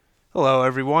Hello,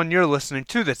 everyone. You're listening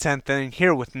to the 10th inning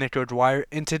here with Nick O'Dwyer.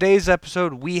 In today's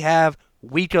episode, we have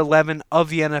Week 11 of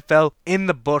the NFL in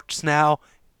the books now.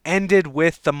 Ended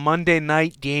with the Monday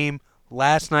night game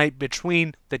last night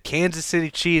between the Kansas City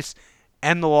Chiefs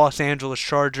and the Los Angeles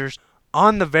Chargers.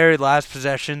 On the very last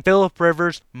possession, Phillip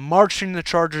Rivers marching the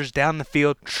Chargers down the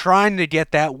field, trying to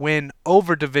get that win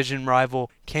over division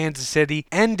rival Kansas City,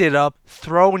 ended up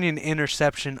throwing an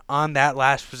interception on that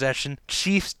last possession.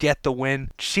 Chiefs get the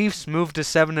win. Chiefs move to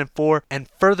 7-4 and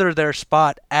further their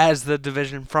spot as the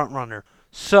division frontrunner.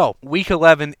 So, Week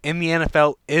 11 in the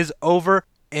NFL is over.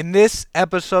 In this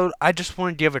episode, I just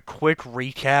want to give a quick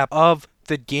recap of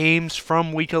the games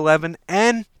from Week 11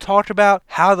 and talk about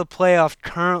how the playoffs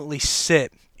currently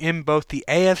sit in both the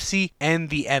AFC and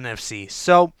the NFC.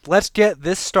 So let's get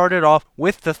this started off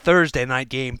with the Thursday night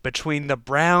game between the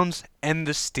Browns and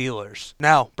the Steelers.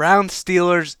 Now,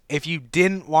 Browns-Steelers, if you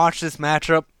didn't watch this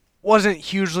matchup, wasn't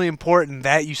hugely important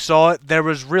that you saw it. There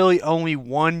was really only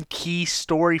one key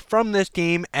story from this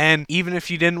game, and even if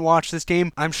you didn't watch this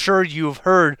game, I'm sure you've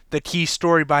heard the key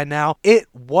story by now. It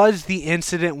was the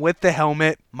incident with the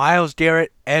helmet, Myles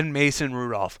Garrett and Mason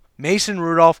Rudolph. Mason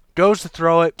Rudolph goes to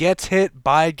throw it, gets hit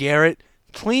by Garrett.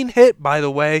 Clean hit, by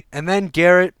the way, and then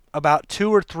Garrett, about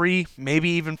 2 or 3, maybe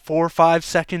even 4 or 5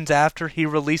 seconds after he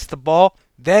released the ball,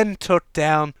 then took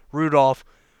down Rudolph,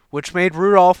 which made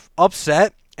Rudolph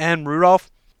upset. And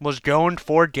Rudolph was going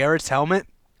for Garrett's helmet,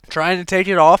 trying to take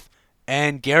it off,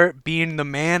 and Garrett, being the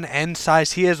man and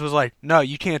size he is, was like, no,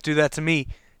 you can't do that to me.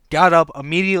 Got up,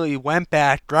 immediately went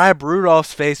back, grabbed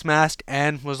Rudolph's face mask,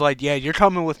 and was like, yeah, you're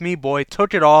coming with me, boy.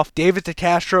 Took it off. David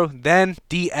DeCastro then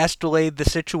de-escalated the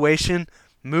situation,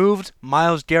 moved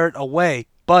Myles Garrett away,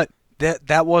 but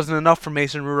that wasn't enough for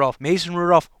Mason Rudolph. Mason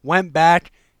Rudolph went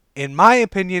back, in my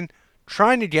opinion,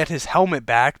 trying to get his helmet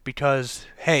back because,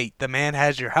 hey, the man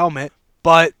has your helmet.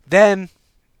 But then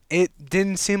it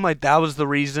didn't seem like that was the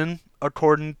reason,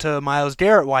 according to Myles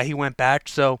Garrett, why he went back,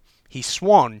 so he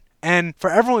swung. And for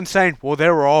everyone saying, well,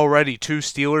 there were already 2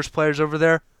 Steelers players over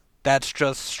there, that's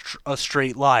just a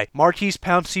straight lie. Maurkice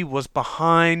Pouncey was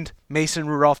behind Mason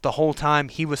Rudolph the whole time.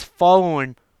 He was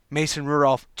following Mason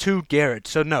Rudolph to Garrett.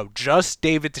 So no, just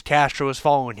David DeCastro was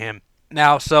following him.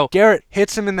 Now, so Garrett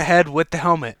hits him in the head with the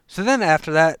helmet. So then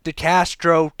after that,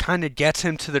 DeCastro kind of gets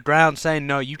him to the ground saying,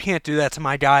 no, you can't do that to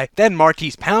my guy. Then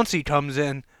Maurkice Pouncey comes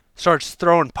in, starts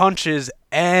throwing punches,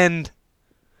 and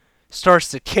starts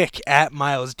to kick at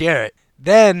Myles Garrett.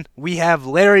 Then we have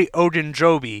Larry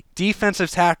Ogunjobi,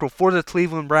 defensive tackle for the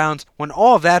Cleveland Browns. When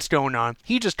all of that's going on,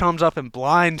 he just comes up and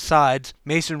blindsides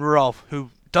Mason Rudolph,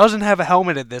 who doesn't have a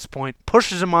helmet at this point,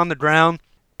 pushes him on the ground,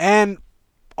 and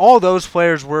all those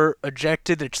players were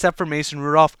ejected except for Mason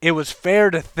Rudolph. It was fair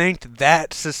to think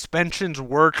that suspensions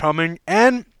were coming,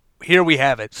 and here we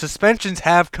have it. Suspensions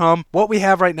have come. What we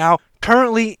have right now,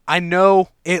 currently, I know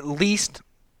at least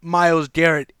Myles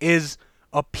Garrett is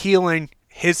appealing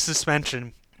his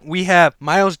suspension. We have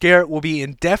Myles Garrett will be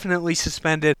indefinitely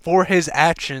suspended for his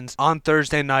actions on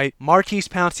Thursday night. Maurkice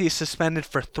Pouncey is suspended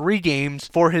for 3 games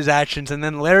for his actions, and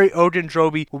then Larry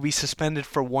Ogunjobi will be suspended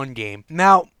for 1 game.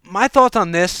 Now, my thoughts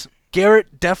on this,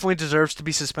 Garrett definitely deserves to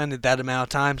be suspended that amount of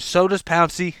time. So does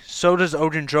Pouncey, so does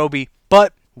Ogunjobi.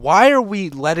 But why are we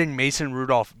letting Mason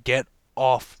Rudolph get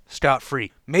off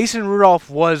scot-free? Mason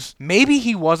Rudolph maybe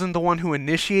he wasn't the one who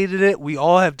initiated it. We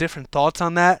all have different thoughts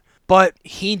on that. But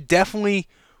he definitely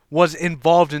was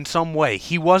involved in some way.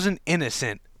 He wasn't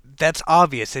innocent. That's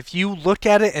obvious. If you look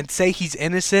at it and say he's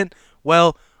innocent,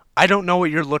 well, I don't know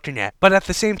what you're looking at. But at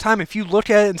the same time, if you look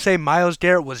at it and say Myles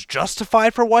Garrett was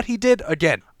justified for what he did,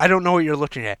 again, I don't know what you're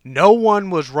looking at. No one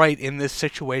was right in this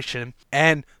situation,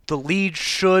 and the league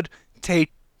should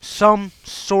take some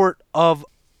sort of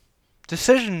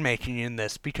decision-making in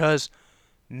this because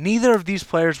neither of these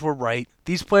players were right.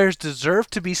 These players deserve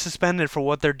to be suspended for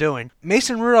what they're doing.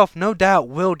 Mason Rudolph, no doubt,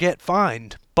 will get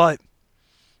fined, but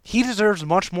he deserves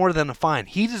much more than a fine.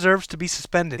 He deserves to be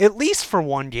suspended, at least for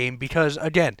 1 game, because,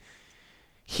 again,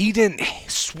 he didn't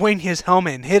swing his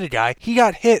helmet and hit a guy. He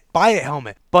got hit by a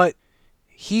helmet, but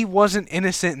he wasn't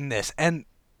innocent in this, and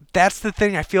that's the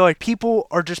thing. I feel like people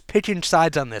are just picking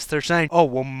sides on this. They're saying, oh,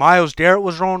 well, Myles Garrett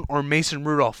was wrong or Mason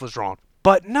Rudolph was wrong.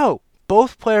 But no.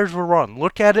 Both players were wrong.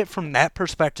 Look at it from that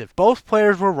perspective. Both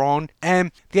players were wrong,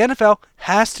 and the NFL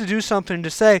has to do something to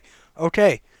say,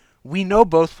 okay, we know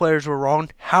both players were wrong.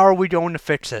 How are we going to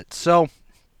fix it? So,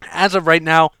 as of right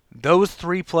now, those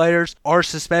 3 players are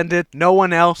suspended. No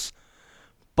one else.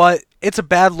 But it's a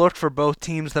bad look for both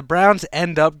teams. The Browns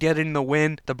end up getting the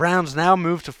win. The Browns now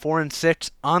move to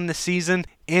 4-6 on the season.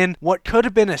 in what could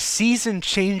have been a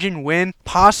season-changing win,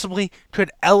 possibly could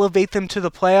elevate them to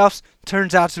the playoffs,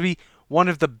 turns out to be one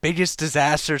of the biggest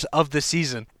disasters of the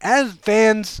season. As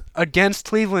fans against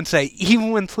Cleveland say,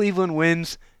 even when Cleveland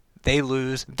wins, they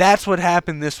lose. That's what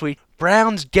happened this week.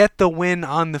 Browns get the win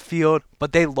on the field,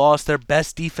 but they lost their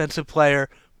best defensive player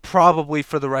probably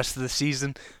for the rest of the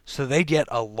season, so they get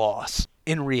a loss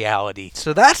in reality.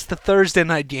 So that's the Thursday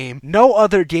night game. No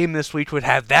other game this week would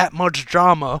have that much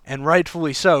drama, and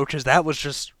rightfully so, because that was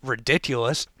just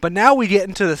ridiculous. But now we get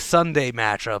into the Sunday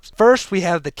matchups. First, we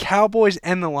have the Cowboys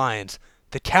and the Lions.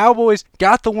 The Cowboys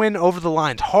got the win over the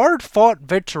Lions. Hard-fought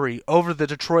victory over the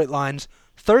Detroit Lions,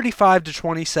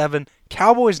 35-27.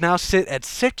 Cowboys now sit at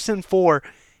 6-4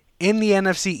 in the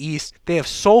NFC East. They have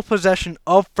sole possession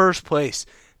of first place.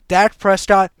 Dak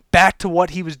Prescott back to what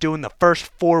he was doing the first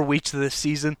 4 weeks of this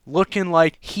season, looking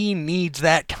like he needs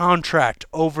that contract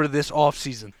over this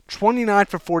offseason. 29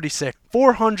 for 46,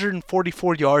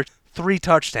 444 yards, 3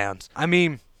 touchdowns. I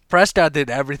mean, Prescott did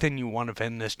everything you want of him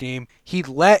in this game. He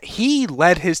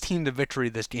led his team to victory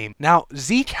this game. Now,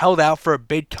 Zeke held out for a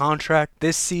big contract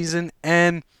this season,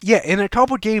 and yeah, in a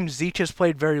couple games, Zeke has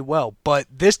played very well, but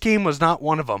this game was not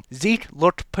one of them. Zeke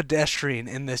looked pedestrian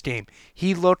in this game.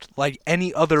 He looked like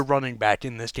any other running back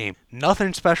in this game.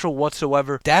 Nothing special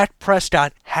whatsoever. Dak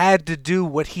Prescott had to do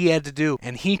what he had to do,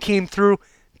 and he came through.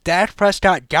 Dak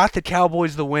Prescott got the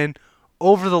Cowboys the win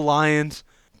over the Lions.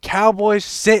 Cowboys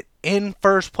sit in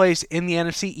first place in the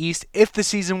NFC East. If the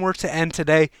season were to end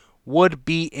today, would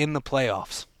be in the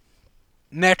playoffs.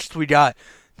 Next, we got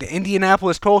the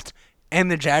Indianapolis Colts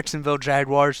and the Jacksonville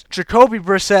Jaguars. Jacoby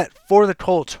Brissett for the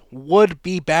Colts would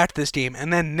be back this game.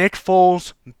 And then Nick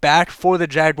Foles back for the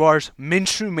Jaguars.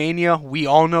 Minshew Mania, we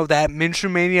all know that.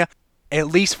 Minshew Mania, at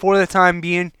least for the time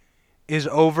being, is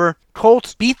over.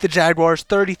 Colts beat the Jaguars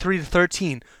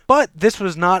 33-13. But this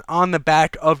was not on the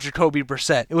back of Jacoby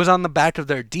Brissett. It was on the back of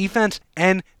their defense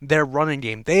and their running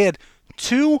game. They had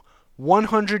 2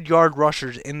 100-yard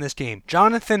rushers in this game.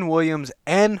 Jonathan Williams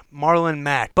and Marlon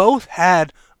Mack both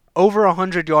had over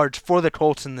 100 yards for the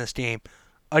Colts in this game.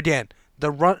 Again,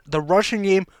 the rushing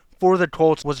game for the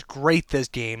Colts was great this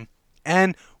game.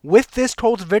 And with this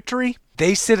Colts victory,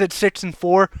 they sit at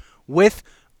 6-4 with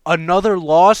another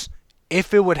loss.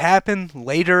 If it would happen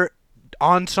later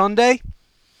on Sunday,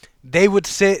 they would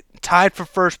sit tied for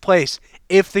first place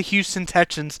if the Houston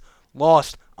Texans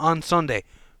lost on Sunday.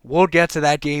 We'll get to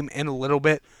that game in a little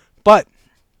bit. But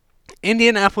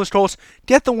Indianapolis Colts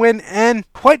get the win,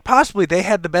 and quite possibly they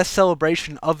had the best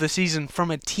celebration of the season from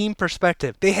a team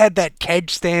perspective. They had that keg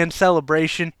stand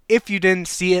celebration. If you didn't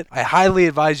see it, I highly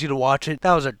advise you to watch it.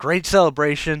 That was a great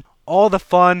celebration. All the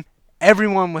fun.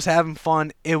 Everyone was having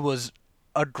fun. It was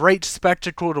a great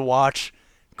spectacle to watch.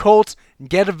 Colts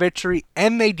get a victory,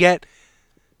 and they get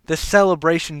the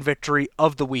celebration victory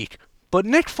of the week. But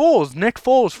Nick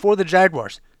Foles for the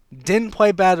Jaguars, didn't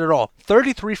play bad at all.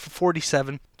 33 for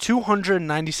 47,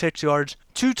 296 yards,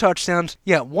 2 touchdowns.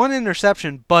 Yeah, 1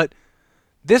 interception, but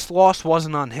this loss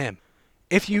wasn't on him.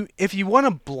 If you want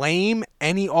to blame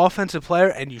any offensive player,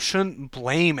 and you shouldn't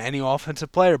blame any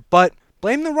offensive player, but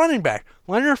blame the running back,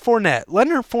 Leonard Fournette.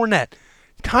 Leonard Fournette,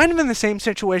 kind of in the same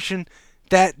situation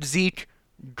that Zeke,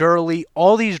 Gurley,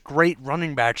 all these great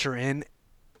running backs are in,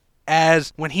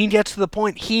 as when he gets to the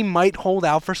point, he might hold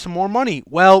out for some more money.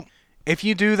 Well, if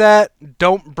you do that,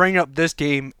 don't bring up this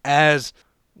game as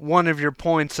one of your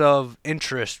points of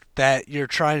interest that you're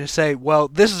trying to say, well,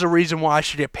 this is a reason why I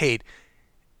should get paid.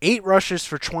 8 rushes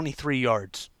for 23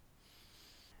 yards.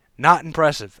 Not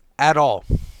impressive at all.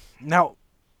 Now,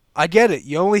 I get it.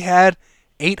 You only had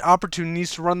 8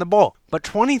 opportunities to run the ball. But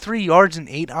 23 yards and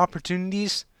 8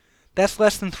 opportunities, that's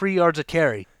less than 3 yards a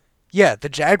carry. Yeah, the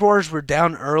Jaguars were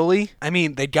down early. I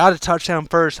mean, they got a touchdown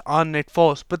first on Nick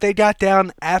Foles, but they got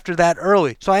down after that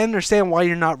early. So I understand why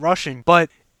you're not rushing. But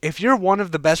if you're one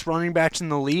of the best running backs in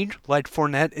the league, like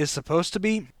Fournette is supposed to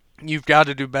be, you've got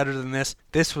to do better than this.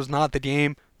 This was not the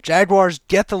game. Jaguars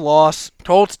get the loss.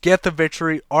 Colts get the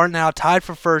victory, are now tied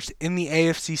for first in the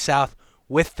AFC South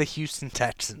with the Houston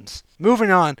Texans. Moving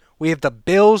on, we have the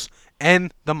Bills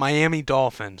and the Miami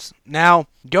Dolphins. Now,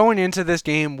 going into this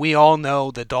game, we all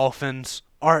know the Dolphins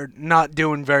are not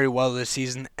doing very well this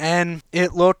season, and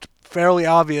it looked fairly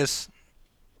obvious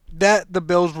that the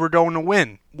Bills were going to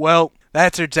win. Well,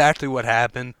 that's exactly what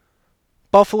happened.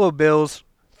 Buffalo Bills,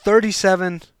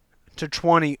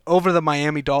 37-20 over the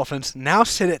Miami Dolphins, now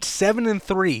sit at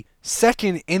 7-3,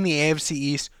 second in the AFC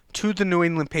East to the New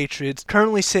England Patriots,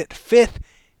 currently sit 5th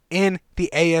in the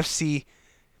AFC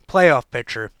playoff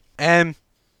picture. And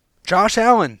Josh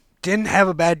Allen didn't have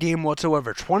a bad game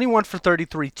whatsoever. 21 for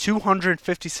 33,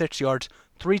 256 yards,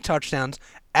 3 touchdowns.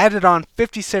 added on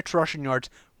 56 rushing yards,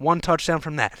 1 touchdown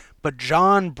from that. But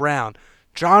John Brown,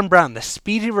 the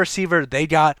speedy receiver they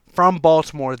got from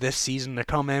Baltimore this season to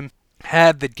come in,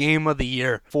 had the game of the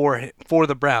year for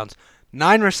the Browns.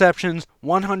 9 receptions,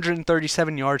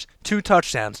 137 yards, 2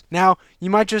 touchdowns. Now, you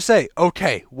might just say,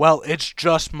 okay, well, it's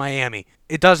just Miami.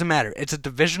 It doesn't matter. It's a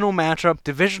divisional matchup.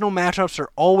 Divisional matchups are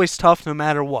always tough no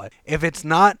matter what. If it's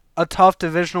not a tough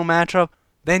divisional matchup,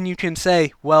 then you can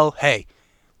say, well, hey,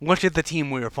 look at the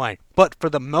team we were playing. But for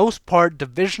the most part,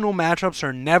 divisional matchups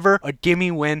are never a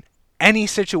gimme win, any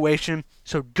situation.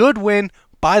 So good win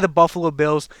by the Buffalo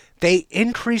Bills. They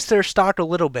increased their stock a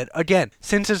little bit. Again,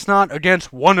 since it's not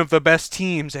against one of the best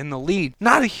teams in the league,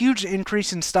 not a huge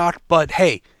increase in stock, but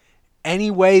hey,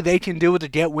 any way they can do it to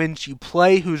get wins, you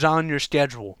play who's on your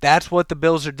schedule. That's what the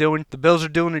Bills are doing. The Bills are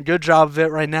doing a good job of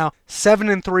it right now.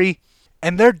 7-3,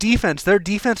 and their defense,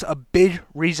 a big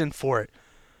reason for it.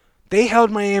 They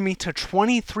held Miami to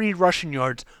 23 rushing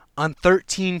yards on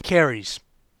 13 carries.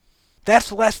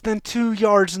 That's less than 2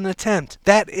 yards an attempt.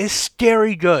 That is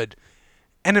scary good.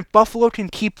 And if Buffalo can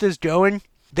keep this going,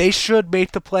 they should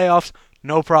make the playoffs,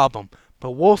 no problem.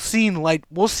 But we'll see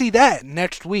that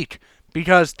next week,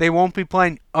 because they won't be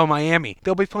playing Miami.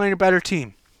 They'll be playing a better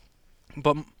team.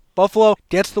 But Buffalo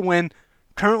gets the win,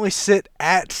 currently sit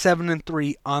at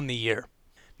 7-3 on the year.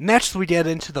 Next, we get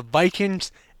into the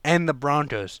Vikings and the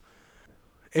Broncos.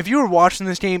 If you were watching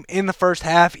this game in the first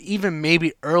half, even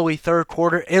maybe early third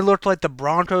quarter, it looked like the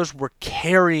Broncos were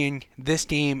carrying this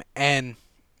game, and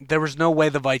there was no way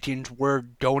the Vikings were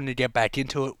going to get back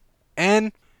into it.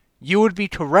 And you would be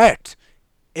correct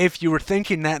if you were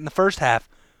thinking that in the first half.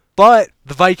 But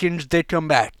the Vikings did come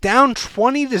back. Down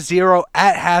 20-0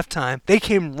 at halftime, they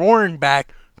came roaring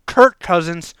back. Kirk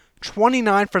Cousins,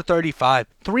 29 for 35,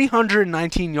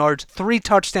 319 yards, 3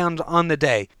 touchdowns on the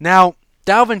day. Now,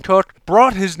 Dalvin Cook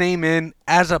brought his name in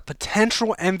as a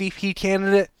potential MVP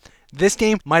candidate. This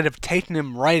game might have taken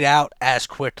him right out as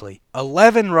quickly.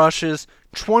 11 rushes,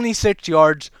 26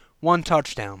 yards, 1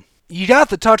 touchdown. You got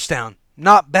the touchdown.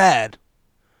 Not bad.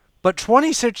 But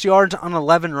 26 yards on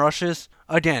 11 rushes,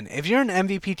 again, if you're an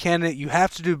MVP candidate, you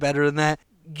have to do better than that.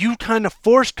 You kind of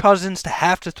force Cousins to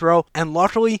have to throw, and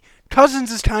luckily,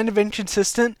 Cousins is kind of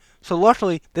inconsistent. So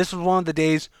luckily, this was one of the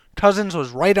days Cousins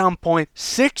was right on point.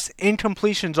 6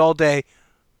 incompletions all day,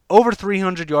 over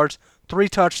 300 yards, 3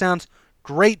 touchdowns.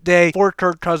 Great day for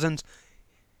Kirk Cousins.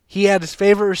 He had his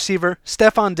favorite receiver,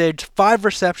 Stephon Diggs, 5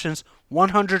 receptions,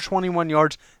 121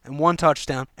 yards, and 1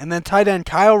 touchdown. And then tight end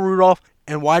Kyle Rudolph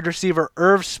and wide receiver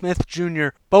Irv Smith Jr.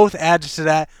 both added to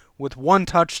that with 1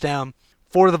 touchdown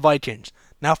for the Vikings.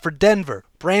 Now for Denver,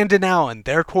 Brandon Allen,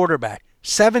 their quarterback,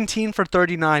 17 for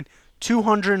 39,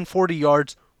 240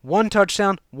 yards, 1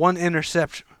 touchdown, 1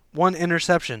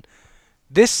 interception.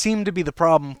 This seemed to be the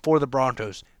problem for the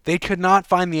Broncos. They could not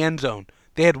find the end zone.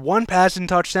 They had 1 passing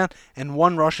touchdown and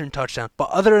 1 rushing touchdown. But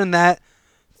other than that,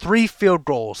 3 field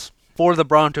goals for the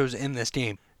Broncos in this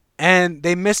game. And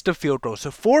they missed a field goal.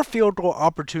 So 4 field goal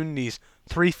opportunities,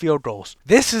 3 field goals.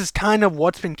 This is kind of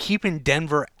what's been keeping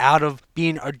Denver out of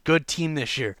being a good team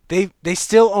this year. They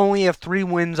still only have 3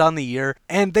 wins on the year,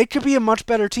 and they could be a much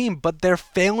better team, but they're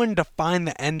failing to find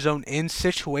the end zone in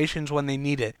situations when they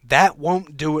need it. That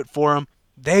won't do it for them.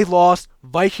 They lost.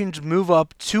 Vikings move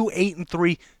up to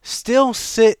 8-3, still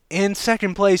sit in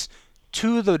second place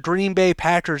to the Green Bay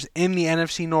Packers in the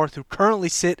NFC North, who currently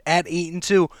sit at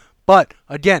 8-2. But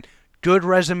again, good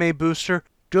resume booster,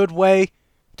 good way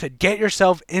to get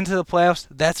yourself into the playoffs.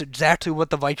 That's exactly what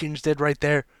the Vikings did right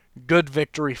there. Good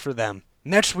victory for them.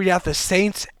 Next, we got the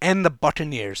Saints and the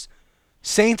Buccaneers.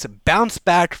 Saints bounced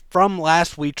back from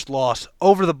last week's loss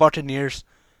over the Buccaneers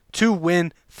to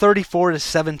win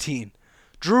 34-17.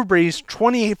 Drew Brees,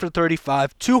 28 for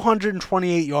 35,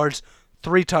 228 yards,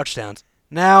 3 touchdowns.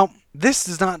 Now, this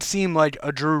does not seem like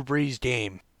a Drew Brees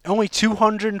game. Only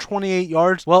 228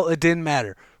 yards? Well, it didn't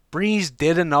matter. Brees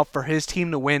did enough for his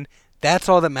team to win. That's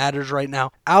all that matters right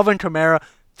now. Alvin Kamara,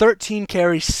 13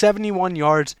 carries, 71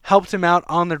 yards, helped him out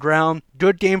on the ground.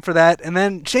 Good game for that. And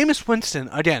then Jameis Winston,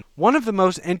 again, one of the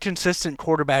most inconsistent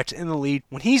quarterbacks in the league.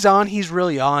 When he's on, he's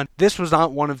really on. This was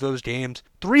not one of those games.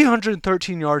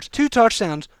 313 yards, 2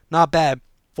 touchdowns, not bad,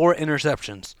 4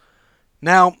 interceptions.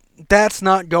 Now, that's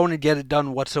not going to get it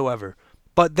done whatsoever.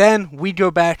 But then we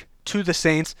go back to the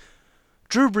Saints.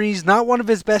 Drew Brees, not one of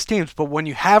his best games, but when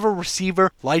you have a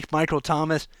receiver like Michael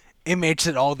Thomas, it makes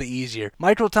it all the easier.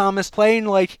 Michael Thomas playing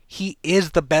like he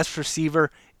is the best receiver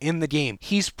in the game.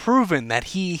 He's proven that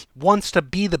he wants to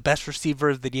be the best receiver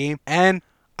of the game, and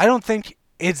I don't think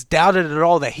it's doubted at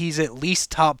all that he's at least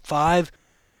top 5.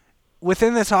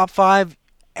 Within the top 5,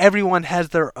 everyone has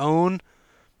their own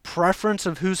preference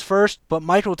of who's first, but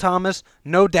Michael Thomas,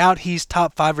 no doubt he's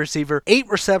top 5 receiver. 8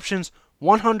 receptions,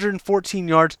 114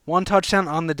 yards, 1 touchdown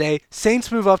on the day.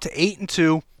 Saints move up to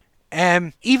 8-2.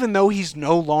 And even though he's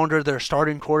no longer their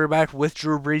starting quarterback with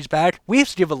Drew Brees back, we have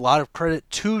to give a lot of credit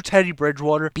to Teddy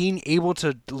Bridgewater being able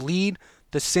to lead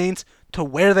the Saints to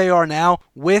where they are now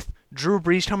with Drew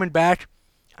Brees coming back.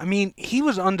 I mean, he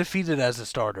was undefeated as a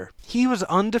starter.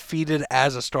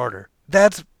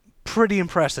 That's pretty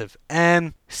impressive.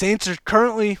 And Saints are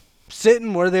currently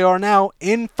sitting where they are now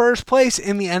in first place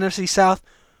in the NFC South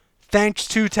thanks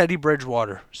to Teddy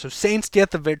Bridgewater. So Saints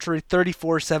get the victory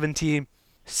 34-17.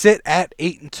 Sit at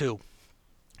 8-2.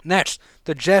 Next,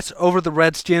 the Jets over the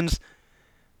Redskins.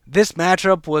 This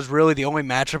matchup was really the only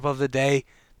matchup of the day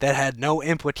that had no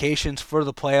implications for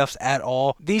the playoffs at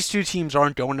all. These two teams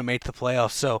aren't going to make the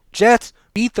playoffs. So, Jets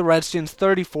beat the Redskins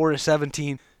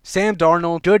 34-17. Sam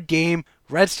Darnold, good game.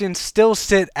 Redskins still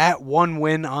sit at 1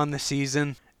 win on the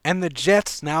season. And the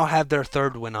Jets now have their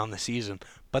 3rd win on the season.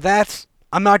 But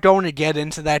I'm not going to get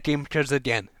into that game because,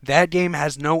 again, that game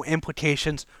has no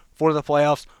implications for the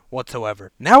playoffs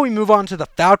whatsoever. Now we move on to the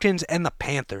Falcons and the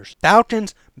Panthers.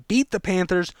 Falcons beat the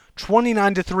Panthers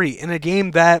 29-3 in a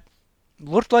game that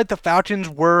looked like the Falcons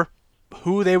were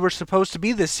who they were supposed to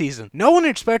be this season. No one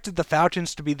expected the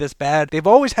Falcons to be this bad. They've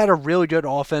always had a really good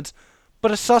offense, but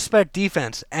a suspect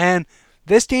defense. And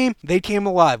this game, they came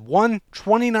alive. Won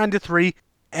 29-3,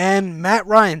 and Matt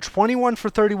Ryan, 21 for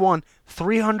 31,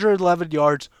 311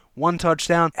 yards, 1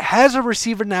 touchdown. Has a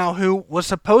receiver now who was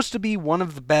supposed to be one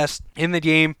of the best in the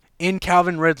game in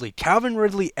Calvin Ridley. Calvin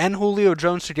Ridley and Julio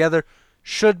Jones together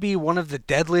should be one of the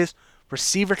deadliest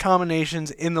receiver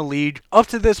combinations in the league. Up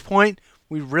to this point,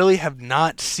 we really have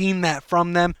not seen that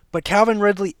from them. But Calvin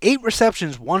Ridley, 8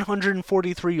 receptions,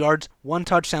 143 yards, 1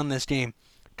 touchdown this game.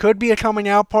 Could be a coming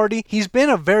out party. He's been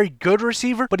a very good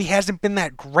receiver, but he hasn't been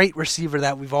that great receiver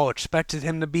that we've all expected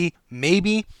him to be.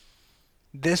 Maybe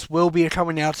this will be a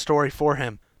coming out story for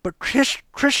him. But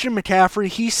Christian McCaffrey,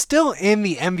 he's still in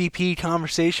the MVP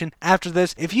conversation after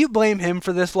this. If you blame him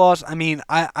for this loss, I mean,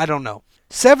 I don't know.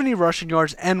 70 rushing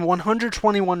yards and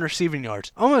 121 receiving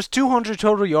yards. Almost 200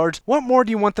 total yards. What more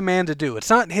do you want the man to do? It's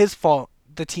not his fault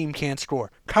the team can't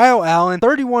score. Kyle Allen,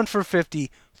 31 for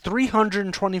 50,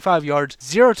 325 yards,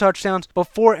 0 touchdowns, but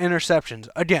 4 interceptions.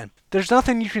 Again, there's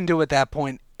nothing you can do at that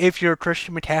point. If you're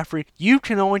Christian McCaffrey, you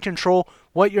can only control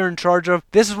what you're in charge of.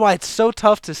 This is why it's so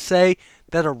tough to say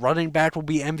that a running back will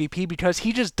be MVP, because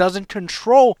he just doesn't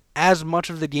control as much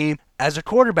of the game as a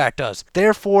quarterback does.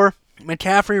 Therefore,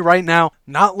 McCaffrey right now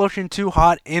not looking too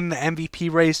hot in the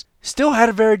MVP race. Still had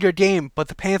a very good game, but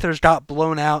the Panthers got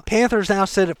blown out. Panthers now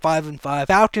sit at 5-5.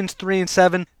 Falcons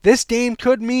 3-7. This game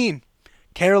could mean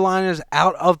Carolina's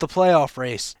out of the playoff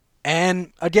race.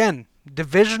 And again,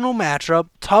 divisional matchup,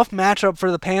 tough matchup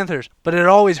for the Panthers, but it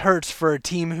always hurts for a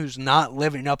team who's not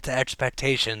living up to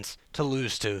expectations to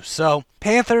lose to. So,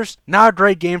 Panthers, not a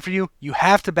great game for you. You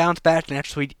have to bounce back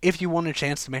next week if you want a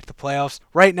chance to make the playoffs.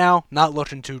 Right now, not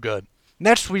looking too good.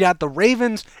 Next, we got the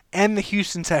Ravens and the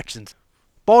Houston Texans.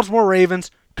 Baltimore Ravens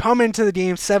come into the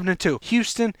game 7-2.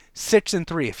 Houston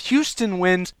 6-3. If Houston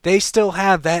wins, they still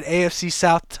have that AFC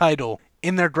South title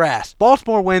in their grasp.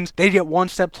 Baltimore wins, they get one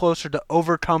step closer to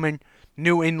overcoming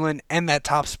New England and that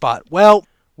top spot. Well,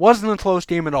 wasn't a close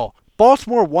game at all.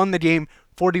 Baltimore won the game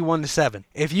 41-7.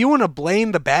 If you want to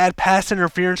blame the bad pass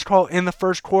interference call in the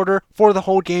first quarter for the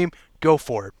whole game, go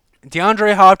for it.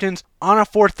 DeAndre Hopkins on a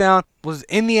 4th down was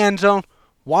in the end zone.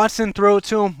 Watson threw it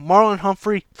to him. Marlon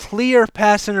Humphrey, clear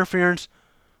pass interference,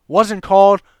 wasn't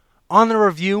called. On the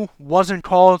review, wasn't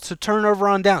called. So turnover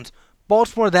on downs.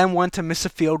 Baltimore then went to miss a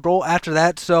field goal after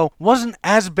that, so wasn't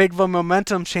as big of a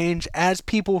momentum change as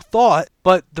people thought,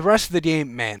 but the rest of the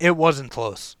game, man, it wasn't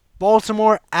close.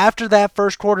 Baltimore, after that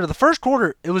first quarter,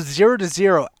 it was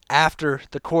 0-0 after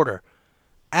the quarter.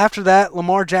 After that,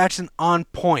 Lamar Jackson on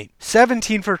point.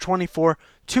 17 for 24,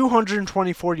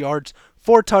 224 yards,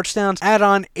 4 touchdowns, add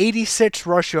on 86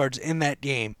 rush yards in that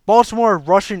game. Baltimore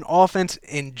rushing offense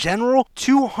in general,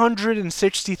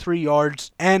 263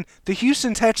 yards. And the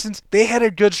Houston Texans, they had a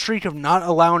good streak of not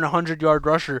allowing a 100-yard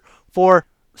rusher for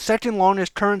second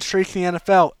longest current streak in the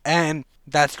NFL. And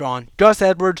that's gone. Gus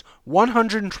Edwards,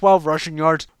 112 rushing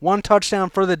yards, 1 touchdown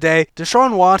for the day.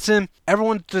 Deshaun Watson,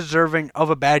 everyone's deserving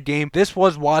of a bad game. This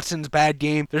was Watson's bad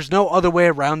game. There's no other way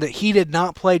around it. He did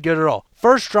not play good at all.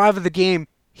 First drive of the game,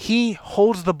 he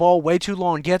holds the ball way too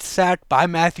long, gets sacked by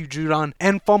Matthew Judon,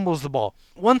 and fumbles the ball.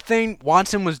 One thing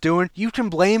Watson was doing, you can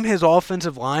blame his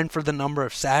offensive line for the number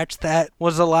of sacks that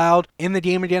was allowed in the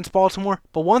game against Baltimore,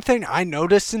 but one thing I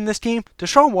noticed in this game,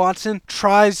 Deshaun Watson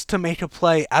tries to make a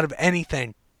play out of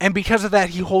anything, and because of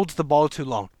that, he holds the ball too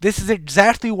long. This is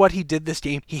exactly what he did this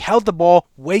game. He held the ball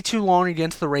way too long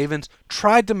against the Ravens,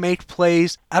 tried to make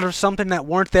plays out of something that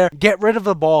weren't there. Get rid of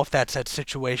the ball if that's that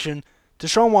situation.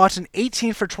 Deshaun Watson,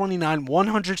 18 for 29,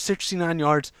 169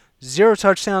 yards, 0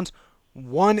 touchdowns,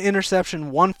 1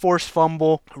 interception, 1 forced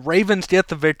fumble. Ravens get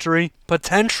the victory.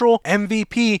 Potential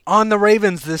MVP on the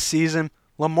Ravens this season.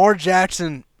 Lamar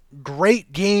Jackson,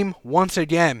 great game once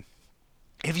again.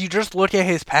 If you just look at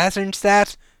his passing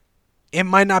stats, it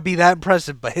might not be that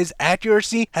impressive, but his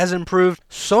accuracy has improved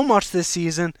so much this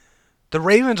season. The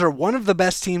Ravens are one of the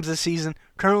best teams this season,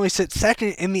 currently sit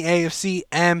second in the AFC,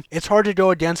 and it's hard to go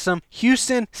against them.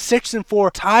 Houston,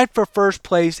 6-4, tied for first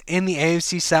place in the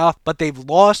AFC South, but they've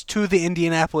lost to the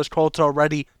Indianapolis Colts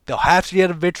already. They'll have to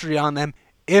get a victory on them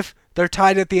if they're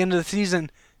tied at the end of the season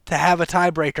to have a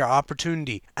tiebreaker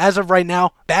opportunity. As of right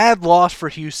now, bad loss for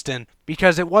Houston,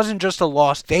 because it wasn't just a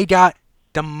loss. They got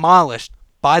demolished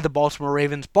by the Baltimore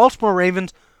Ravens. Baltimore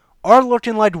Ravens are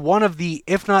looking like one of the,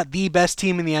 if not the best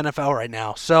team in the NFL right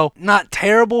now. So, not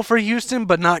terrible for Houston,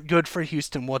 but not good for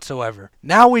Houston whatsoever.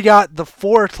 Now we got the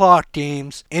 4 o'clock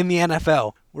games in the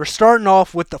NFL. We're starting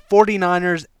off with the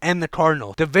 49ers and the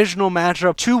Cardinals. Divisional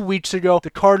matchup 2 weeks ago.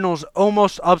 The Cardinals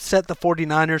almost upset the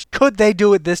 49ers. Could they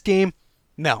do it this game?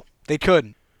 No, they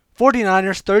couldn't.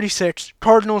 49ers 36,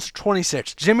 Cardinals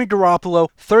 26. Jimmy Garoppolo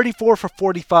 34 for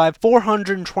 45,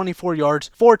 424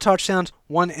 yards, 4 touchdowns,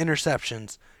 1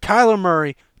 interceptions. Kyler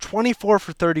Murray 24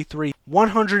 for 33,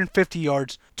 150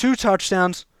 yards, 2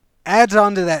 touchdowns, adds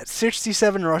on to that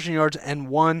 67 rushing yards and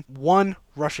one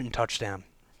rushing touchdown.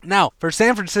 Now, for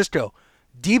San Francisco,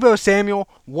 Deebo Samuel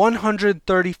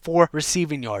 134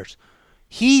 receiving yards.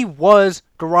 He was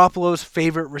Garoppolo's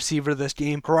favorite receiver this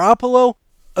game. Garoppolo,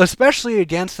 especially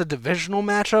against the divisional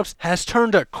matchups, has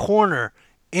turned a corner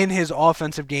in his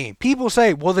offensive game. People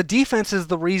say, well, the defense is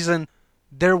the reason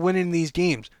they're winning these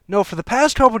games. No, for the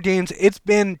past couple games, it's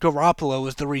been Garoppolo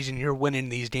is the reason you're winning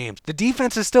these games. The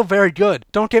defense is still very good.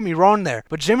 Don't get me wrong there.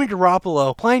 But Jimmy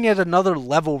Garoppolo playing at another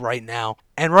level right now.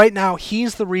 And right now,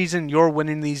 he's the reason you're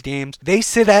winning these games. They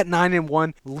sit at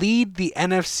 9-1, lead the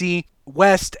NFC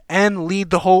West, and lead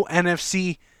the whole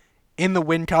NFC in the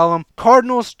win column.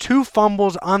 Cardinals, 2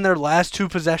 fumbles on their last 2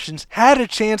 possessions. Had a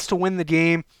chance to win the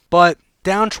game, but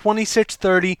down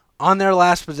 26-30 on their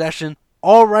last possession.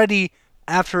 Already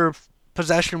after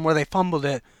possession where they fumbled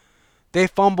it, they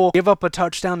fumble, give up a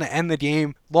touchdown to end the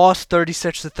game, lost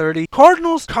 36-30.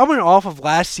 Cardinals coming off of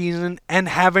last season and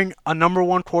having a number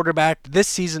 1 quarterback this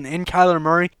season in Kyler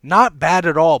Murray, not bad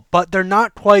at all, but they're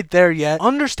not quite there yet.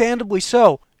 Understandably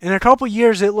so. In a couple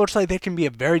years, it looks like they can be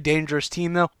a very dangerous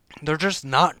team, though. They're just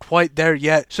not quite there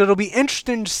yet. So it'll be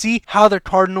interesting to see how the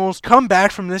Cardinals come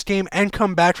back from this game and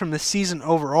come back from the season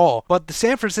overall. But the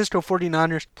San Francisco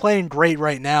 49ers playing great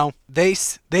right now. They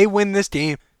win this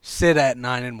game, sit at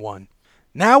 9-1.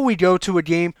 Now we go to a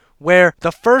game where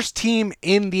the first team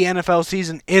in the NFL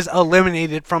season is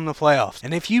eliminated from the playoffs.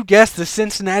 And if you guessed the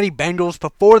Cincinnati Bengals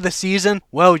before the season,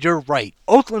 well, you're right.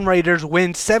 Oakland Raiders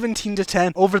win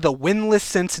 17-10 over the winless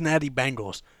Cincinnati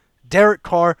Bengals. Derek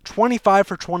Carr, 25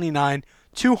 for 29,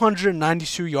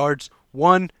 292 yards,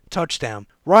 1 touchdown.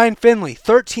 Ryan Finley,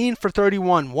 13 for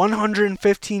 31,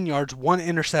 115 yards, 1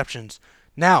 interceptions.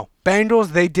 Now,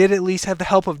 Bengals, they did at least have the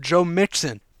help of Joe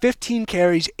Mixon. 15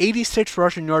 carries, 86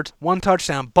 rushing yards, 1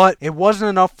 touchdown, but it wasn't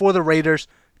enough for the Raiders.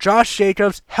 Josh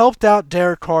Jacobs helped out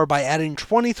Derek Carr by adding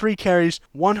 23 carries,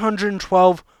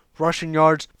 112 rushing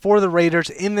yards for the Raiders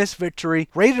in this victory.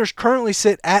 Raiders currently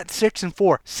sit at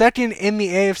 6-4, second in the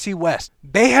AFC West.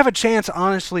 They have a chance,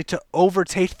 honestly, to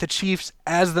overtake the Chiefs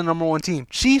as the number 1 team.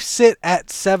 Chiefs sit at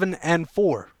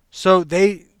 7-4, so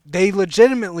they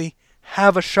legitimately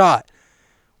have a shot.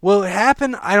 Will it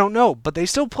happen? I don't know, but they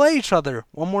still play each other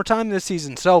one more time this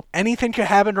season, so anything could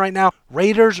happen right now.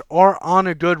 Raiders are on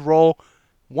a good roll.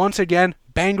 Once again,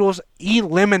 Bengals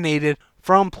eliminated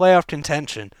from playoff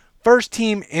contention. First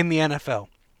team in the NFL.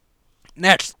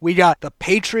 Next, we got the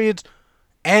Patriots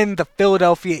and the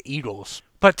Philadelphia Eagles.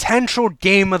 Potential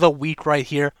game of the week right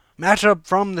here. Matchup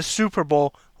from the Super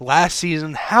Bowl last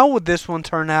season. How would this one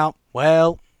turn out?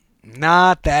 Well,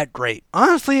 not that great.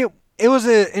 Honestly, it was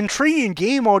an intriguing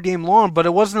game all game long, but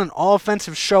it wasn't an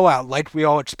all-offensive showout like we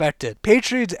all expected.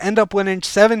 Patriots end up winning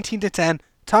 17-10.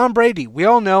 Tom Brady, we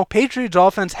all know, Patriots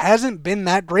offense hasn't been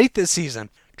that great this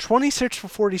season. 26 for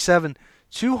 47.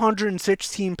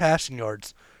 216 passing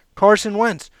yards. Carson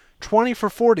Wentz, 20 for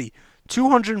 40,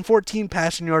 214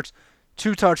 passing yards,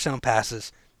 2 touchdown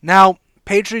passes. Now,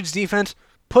 Patriots defense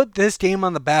put this game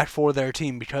on the back for their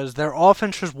team because their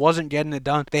offense just wasn't getting it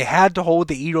done. They had to hold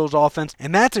the Eagles offense,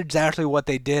 and that's exactly what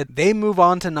they did. They move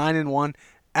on to 9-1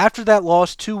 After that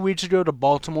loss 2 weeks ago to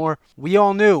Baltimore, we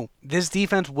all knew this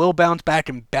defense will bounce back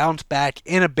and bounce back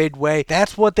in a big way.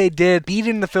 That's what they did,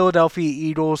 beating the Philadelphia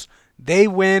Eagles. They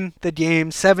win the game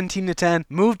 17-10,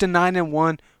 move to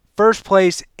 9-1, first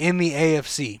place in the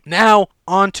AFC. Now,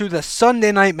 on to the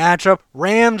Sunday night matchup,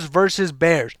 Rams versus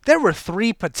Bears. There were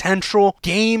 3 potential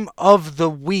game of the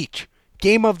week,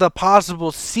 game of the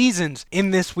possible seasons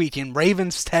in this weekend.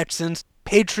 Ravens, Texans,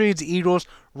 Patriots, Eagles,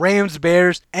 Rams,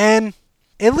 Bears, and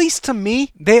at least to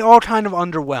me, they all kind of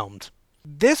underwhelmed.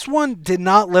 This one did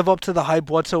not live up to the hype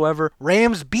whatsoever.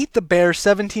 Rams beat the Bears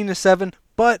 17-7,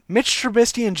 but Mitch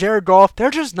Trubisky and Jared Goff,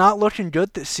 they're just not looking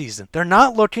good this season. They're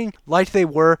not looking like they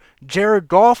were. Jared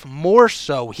Goff more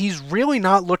so. He's really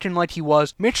not looking like he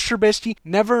was. Mitch Trubisky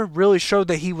never really showed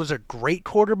that he was a great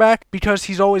quarterback because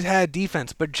he's always had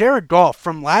defense. But Jared Goff,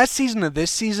 from last season to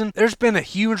this season, there's been a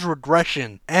huge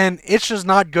regression, and it's just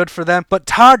not good for them. But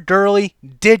Todd Gurley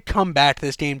did come back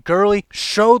this game. Gurley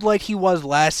showed like he was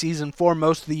last season for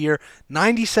most of the year.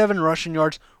 97 rushing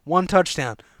yards, 1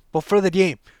 touchdown. But for the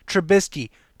game, Trubisky,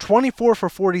 24 for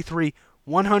 43,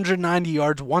 190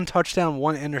 yards, 1 touchdown,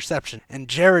 1 interception. And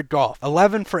Jared Goff,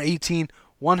 11 for 18,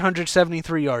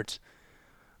 173 yards.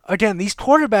 Again, these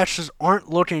quarterbacks just aren't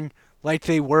looking like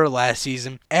they were last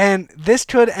season. And this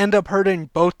could end up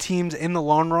hurting both teams in the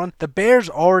long run. The Bears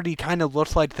already kind of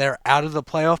look like they're out of the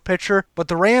playoff picture, but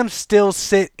the Rams still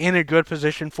sit in a good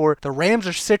position for it. The Rams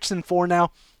are 6-4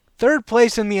 now. 3rd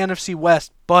place in the NFC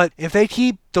West, but if they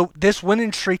keep this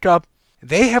winning streak up,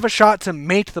 they have a shot to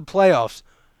make the playoffs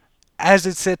as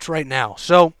it sits right now.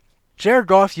 So, Jared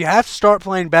Goff, you have to start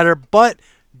playing better, but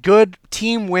good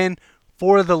team win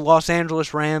for the Los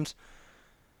Angeles Rams.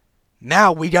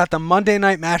 Now, we got the Monday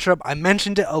night matchup. I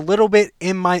mentioned it a little bit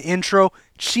in my intro.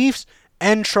 Chiefs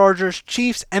and Chargers.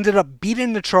 Chiefs ended up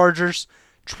beating the Chargers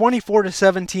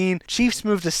 24-17. Chiefs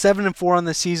moved to 7-4 on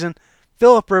the season.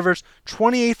 Phillip Rivers,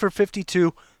 28 for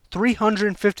 52,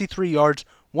 353 yards,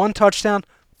 1 touchdown,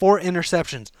 4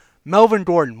 interceptions. Melvin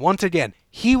Gordon, once again,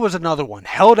 he was another one.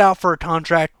 Held out for a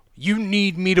contract. You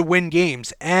need me to win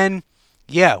games. And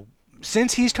yeah,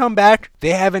 since he's come back,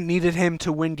 they haven't needed him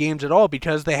to win games at all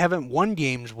because they haven't won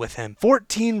games with him.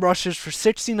 14 rushes for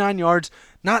 69 yards.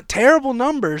 Not terrible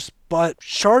numbers, but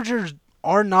Chargers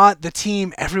are not the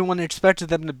team everyone expected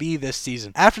them to be this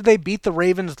season. After they beat the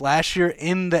Ravens last year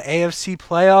in the AFC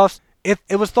playoffs,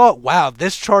 it was thought, wow,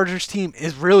 this Chargers team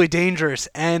is really dangerous.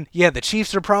 And yeah, the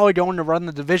Chiefs are probably going to run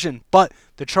the division, but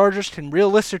the Chargers can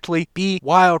realistically be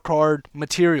wild card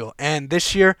material. And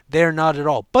this year, they're not at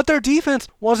all. But their defense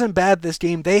wasn't bad this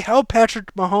game. They held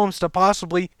Patrick Mahomes to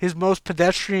possibly his most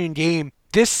pedestrian game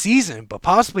this season, but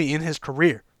possibly in his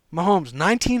career. Mahomes,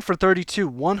 19 for 32,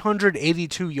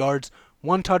 182 yards,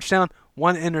 1 touchdown,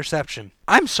 1 interception.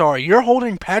 I'm sorry, you're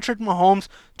holding Patrick Mahomes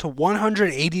to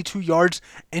 182 yards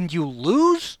and you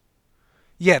lose?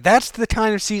 Yeah, that's the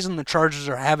kind of season the Chargers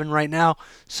are having right now.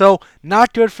 So,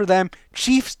 not good for them.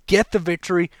 Chiefs get the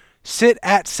victory, sit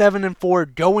at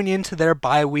 7-4 going into their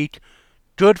bye week.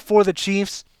 Good for the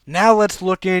Chiefs. Now let's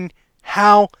look in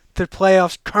how the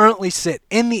playoffs currently sit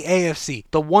in the AFC.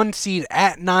 The 1 seed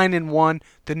at 9-1,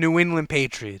 the New England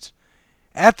Patriots.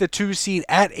 At the 2 seed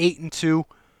at 8-2,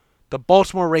 the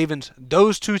Baltimore Ravens.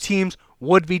 Those 2 teams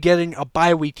would be getting a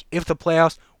bye week if the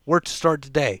playoffs were to start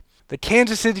today. The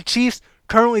Kansas City Chiefs,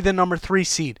 currently the number 3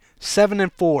 seed,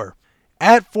 7-4.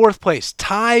 At 4th place,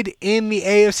 tied in the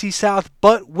AFC South,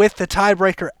 but with the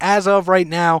tiebreaker as of right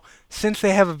now, since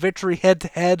they have a victory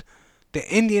head-to-head, the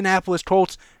Indianapolis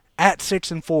Colts at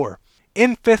 6-4.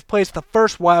 In 5th place, the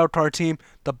first wildcard team,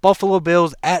 the Buffalo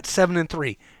Bills at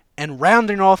 7-3. And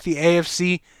rounding off the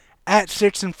AFC at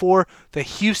 6-4, the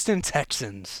Houston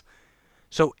Texans.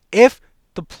 So if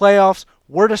the playoffs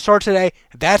were to start today,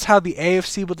 that's how the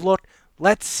AFC would look.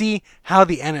 Let's see how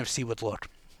the NFC would look.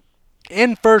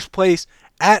 In first place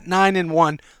at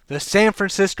 9-1, the San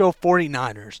Francisco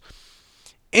 49ers.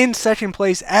 In second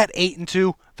place at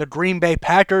 8-2, the Green Bay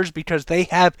Packers, because they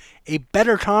have a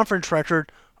better conference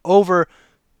record over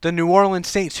the New Orleans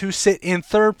Saints, who sit in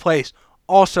third place,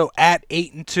 also at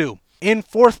 8-2. In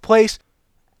fourth place,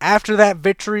 after that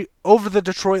victory over the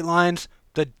Detroit Lions,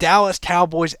 the Dallas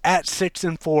Cowboys at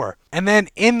 6-4. And then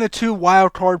in the 2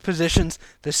 wildcard positions,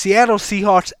 the Seattle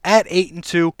Seahawks at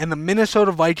 8-2 and the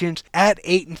Minnesota Vikings at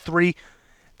 8-3.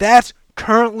 That's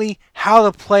currently how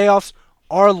the playoffs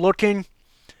are looking.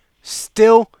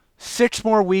 Still 6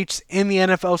 more weeks in the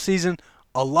NFL season.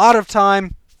 A lot of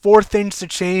time for things to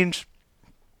change.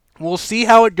 We'll see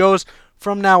how it goes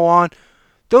from now on.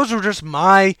 Those are just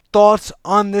my thoughts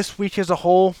on this week as a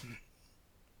whole.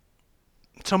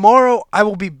 Tomorrow, I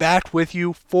will be back with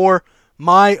you for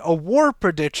my award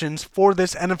predictions for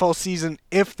this NFL season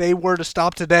if they were to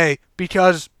stop today,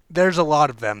 because there's a lot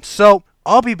of them. So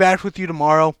I'll be back with you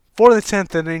tomorrow for the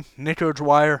 10th inning. Nick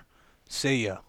O'Dwyer, see ya.